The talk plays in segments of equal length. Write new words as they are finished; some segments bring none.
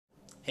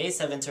Hey,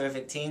 7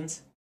 terrific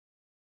teens.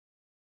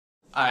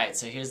 Alright,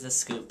 so here's the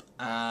scoop.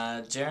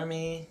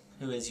 Jeremy,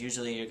 who is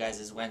usually your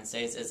guys'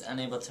 Wednesdays, is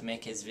unable to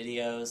make his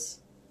videos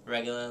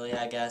regularly,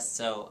 I guess.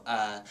 So,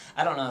 I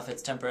don't know if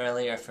it's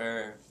temporarily or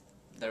for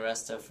the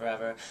rest of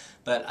forever,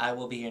 but I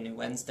will be your new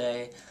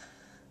Wednesday.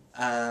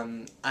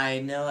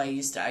 I know I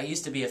used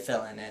to be a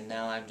fill-in, and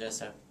now I'm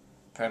just a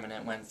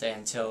permanent Wednesday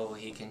until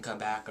he can come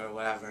back or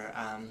whatever.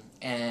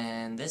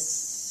 And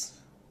this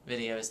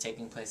video is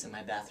taking place in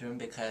my bathroom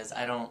because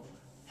I don't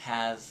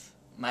have,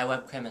 my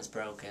webcam is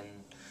broken.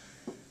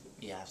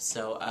 Yeah,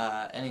 so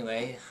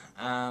anyway,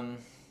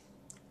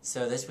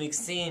 so this week's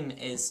theme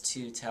is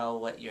to tell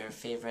what your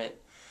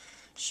favorite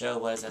show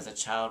was as a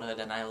childhood,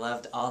 and I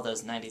loved all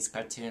those 90s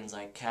cartoons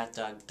like Cat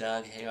Dog,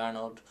 Doug, Hey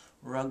Arnold,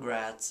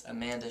 Rugrats,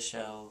 Amanda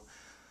Show,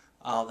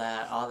 all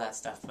that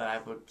stuff. But I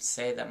would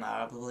say that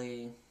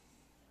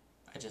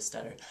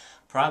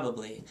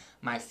probably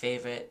my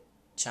favorite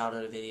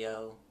childhood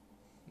video.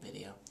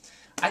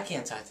 I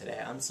can't talk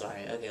today, I'm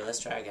sorry. Okay, let's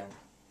try again.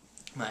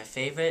 My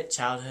favorite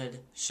childhood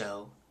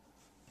show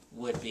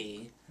would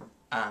be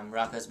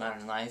Rocko's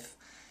Modern Life.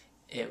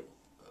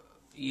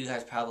 You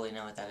guys probably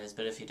know what that is,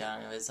 but if you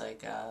don't, it was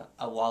like a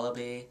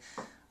wallaby.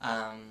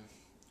 I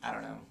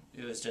don't know.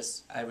 It was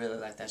just, I really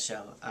like that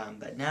show.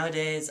 But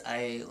nowadays,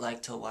 I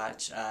like to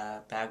watch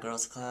Bad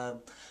Girls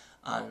Club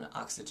on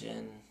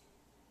Oxygen.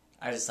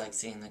 I just like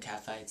seeing the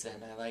catfights,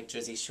 and I like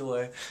Jersey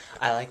Shore.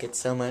 I like it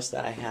so much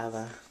that I have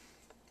a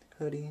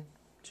hoodie,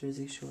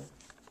 Jersey Shore.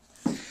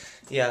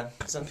 Yeah,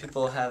 some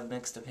people have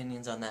mixed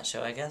opinions on that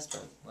show, I guess,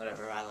 but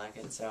whatever, I like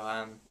it. So,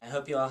 I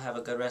hope you all have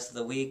a good rest of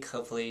the week.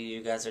 Hopefully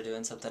you guys are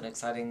doing something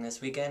exciting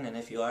this weekend, and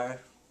if you are,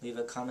 leave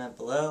a comment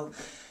below,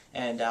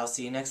 and I'll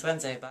see you next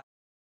Wednesday. Bye.